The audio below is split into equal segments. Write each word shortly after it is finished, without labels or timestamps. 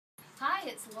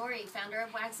it's Lori, founder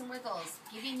of Wags and Wiggles,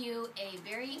 giving you a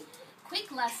very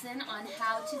quick lesson on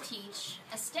how to teach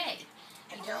a stay.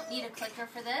 You don't need a clicker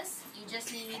for this. You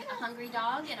just need a hungry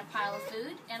dog and a pile of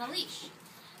food and a leash.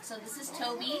 So this is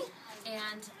Toby,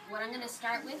 and what I'm going to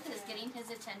start with is getting his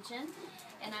attention,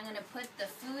 and I'm going to put the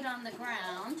food on the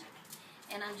ground,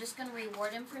 and I'm just going to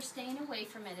reward him for staying away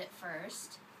from it at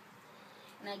first.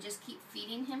 And I just keep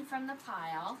feeding him from the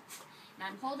pile. And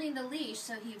I'm holding the leash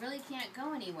so he really can't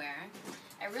go anywhere.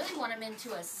 I really want him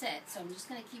into a sit, so I'm just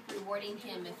going to keep rewarding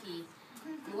him if he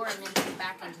lure him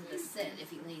back into the sit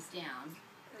if he lays down.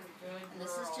 And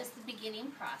this is just the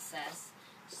beginning process.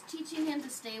 Just teaching him to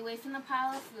stay away from the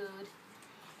pile of food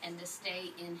and to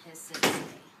stay in his sit stay.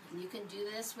 And you can do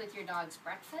this with your dog's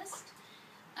breakfast.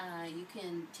 You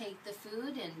can take the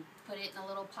food and put it in a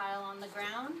little pile on the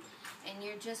ground, and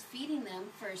you're just feeding them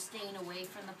for staying away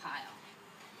from the pile.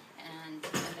 And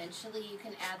eventually you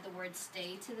can add the word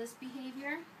stay to this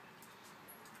behavior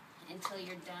until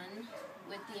you're done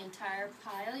with the entire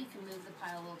pile. You can move the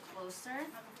pile a little closer.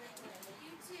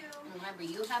 And remember,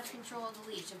 you have control of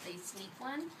the leash. If they sneak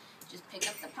one, just pick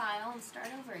up the pile and start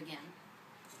over again.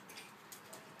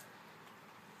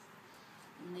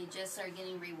 And they just are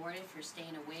getting rewarded for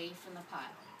staying away from the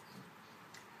pile.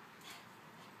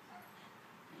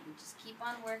 And just keep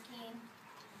on working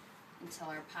until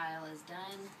our pile is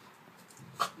done.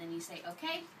 And then you say,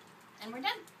 okay, and we're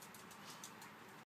done.